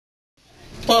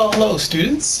Well, hello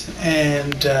students,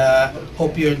 and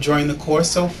hope you're enjoying the course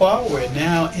so far. We're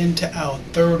now into our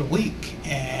third week,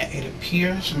 and it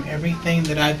appears from everything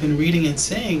that I've been reading and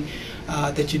seeing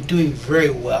that you're doing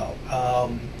very well.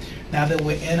 Now that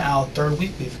we're in our third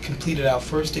week, we've completed our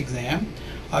first exam.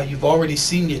 You've already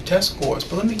seen your test scores,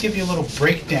 but let me give you a little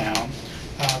breakdown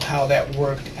of how that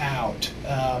worked out.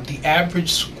 The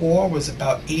average score was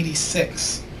about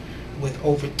 86, with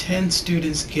over 10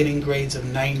 students getting grades of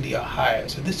 90 or higher.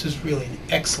 So this was really an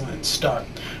excellent start.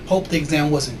 Hope the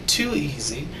exam wasn't too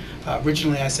easy.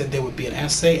 Originally I said there would be an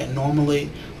essay, and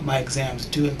normally my exams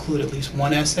do include at least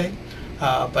one essay.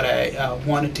 But I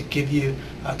wanted to give you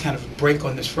kind of a break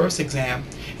on this first exam.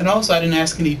 And also I didn't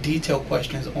ask any detailed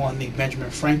questions on the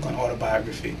Benjamin Franklin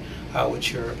autobiography,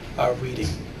 which you're reading.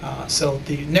 So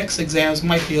the next exams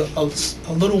might be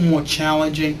a little more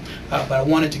challenging, but I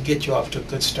wanted to get you off to a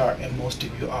good start, and most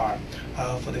of you are.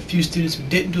 For the few students who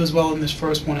didn't do as well in this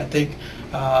first one, I think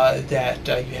that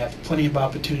you have plenty of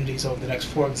opportunities over the next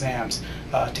 4 exams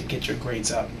to get your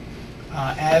grades up.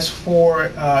 As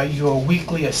for your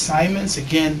weekly assignments,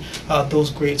 again,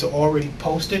 those grades are already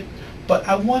posted, but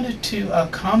I wanted to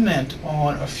comment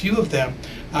on a few of them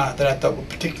that I thought were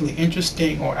particularly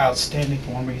interesting or outstanding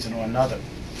for one reason or another.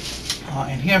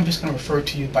 And here I'm just going to refer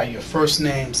to you by your first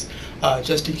names,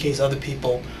 just in case other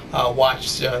people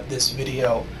watch this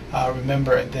video.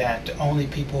 Remember that only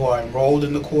people who are enrolled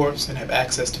in the course and have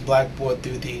access to Blackboard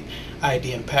through the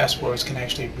ID and passwords can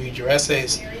actually read your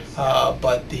essays,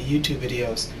 but the YouTube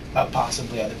videos,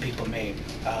 possibly other people may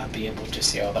be able to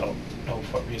see, although I don't know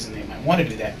for what reason they might want to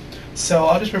do that. So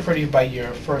I'll just refer to you by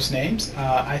your first names.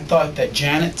 I thought that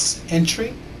Janet's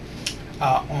entry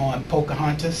on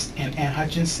Pocahontas and Anne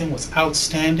Hutchinson was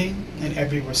outstanding in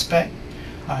every respect.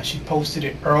 She posted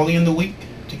it early in the week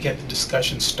to get the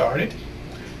discussion started.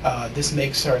 This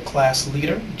makes her a class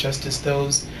leader, just as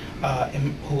those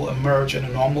who emerge in a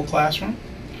normal classroom.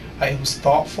 It was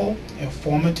thoughtful,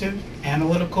 informative,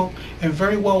 analytical, and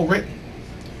very well written.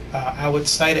 I would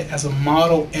cite it as a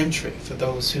model entry for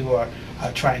those who are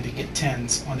trying to get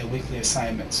 10s on their weekly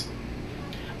assignments.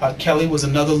 Kelly was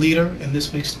another leader in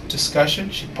this week's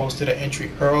discussion. She posted an entry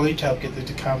early to help get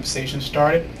the conversation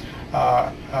started.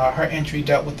 Her entry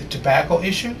dealt with the tobacco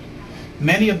issue.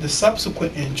 Many of the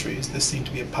subsequent entries, this seemed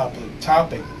to be a popular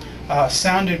topic,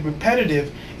 sounded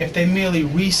repetitive if they merely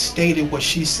restated what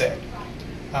she said.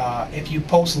 If you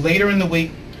post later in the week,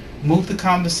 move the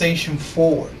conversation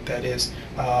forward. That is,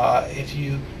 if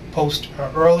you post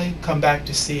early, come back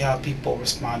to see how people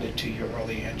responded to your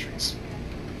early entries.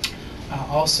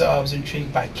 Also, I was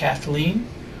intrigued by Kathleen.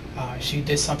 She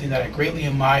did something that I greatly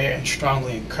admire and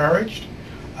strongly encouraged.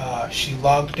 She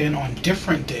logged in on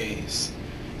different days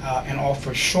and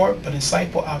offered short but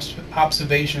insightful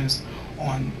observations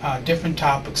on different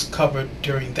topics covered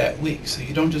during that week. So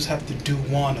you don't just have to do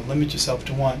one or limit yourself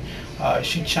to one.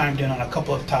 She chimed in on a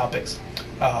couple of topics,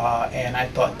 and I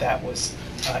thought that was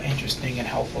interesting and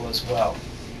helpful as well.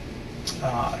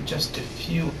 Just a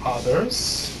few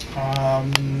others.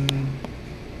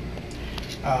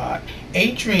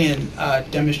 Adrian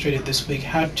demonstrated this week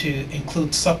how to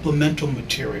include supplemental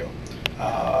material.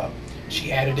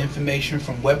 She added information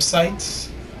from websites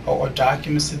or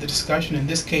documents to the discussion, in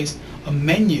this case a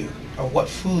menu of what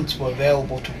foods were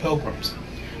available to pilgrims.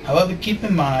 However, keep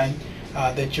in mind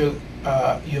that your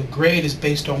grade is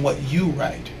based on what you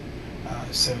write.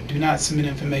 So do not submit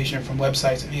information from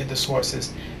websites or any other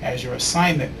sources as your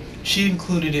assignment. She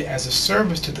included it as a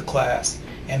service to the class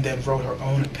and then wrote her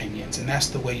own opinions, and that's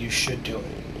the way you should do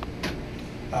it.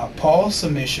 Paul's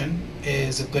submission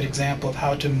is a good example of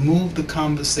how to move the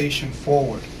conversation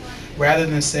forward. Rather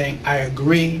than saying, I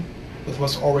agree with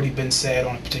what's already been said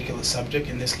on a particular subject,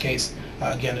 in this case,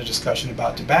 again, a discussion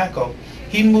about tobacco,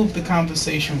 he moved the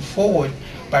conversation forward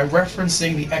by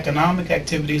referencing the economic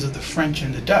activities of the French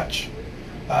and the Dutch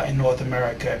in North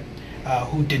America,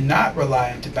 who did not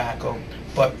rely on tobacco,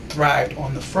 but thrived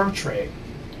on the fur trade.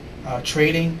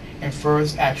 Trading in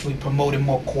furs actually promoted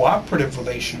more cooperative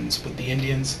relations with the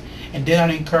Indians and did not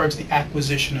encourage the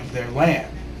acquisition of their land.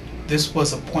 This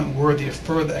was a point worthy of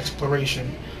further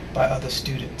exploration by other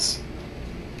students.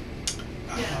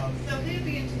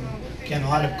 Again, a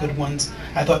lot of good ones.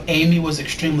 I thought Amy was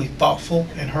extremely thoughtful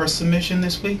in her submission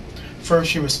this week.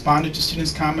 First, she responded to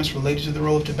students' comments related to the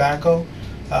role of tobacco.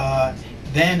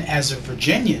 Then, as a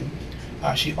Virginian,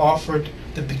 she offered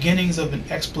the beginnings of an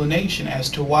explanation as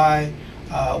to why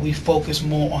we focus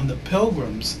more on the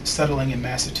Pilgrims settling in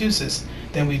Massachusetts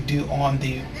than we do on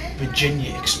the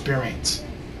Virginia experience.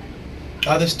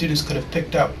 Other students could have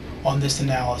picked up on this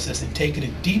analysis and taken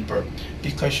it deeper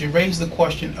because she raised the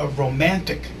question of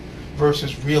romantic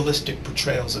versus realistic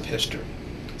portrayals of history.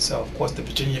 So, of course, the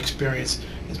Virginia experience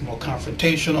is more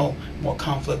confrontational, more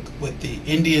conflict with the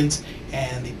Indians,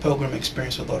 and the Pilgrim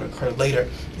experience, although it occurred later,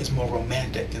 is more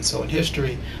romantic. And so in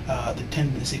history, the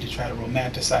tendency to try to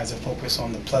romanticize and focus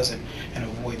on the pleasant and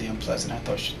avoid the unpleasant. I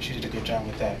thought she did a good job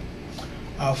with that.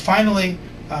 Finally,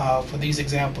 for these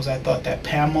examples, I thought that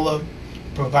Pamela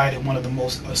provided one of the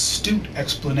most astute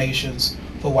explanations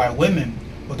for why women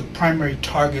were the primary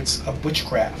targets of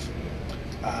witchcraft.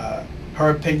 Her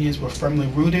opinions were firmly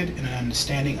rooted in an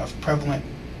understanding of prevalent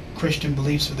Christian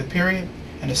beliefs of the period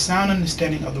and a sound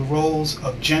understanding of the roles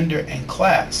of gender and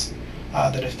class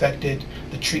that affected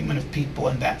the treatment of people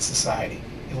in that society.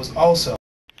 It was also...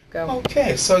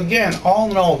 Okay, so again,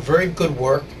 all in all, very good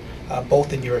work,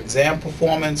 both in your exam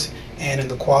performance and in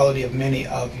the quality of many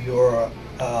of your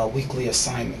weekly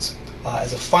assignments.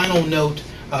 As a final note,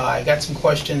 I got some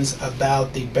questions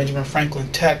about the Benjamin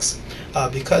Franklin text.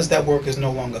 Because that work is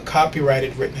no longer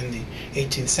copyrighted, written in the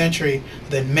 18th century,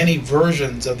 then many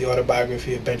versions of the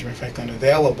autobiography of Benjamin Franklin are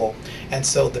available. And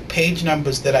so the page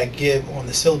numbers that I give on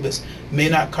the syllabus may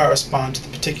not correspond to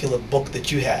the particular book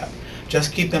that you have.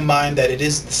 Just keep in mind that it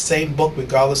is the same book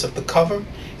regardless of the cover.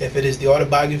 If it is the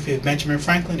autobiography of Benjamin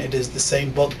Franklin, it is the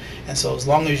same book. And so as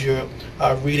long as you're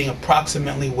reading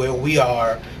approximately where we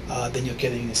are, then you're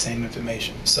getting the same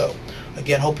information. So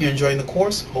again, hope you're enjoying the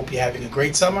course, hope you're having a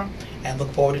great summer, and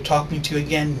look forward to talking to you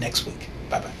again next week.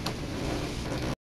 Bye-bye.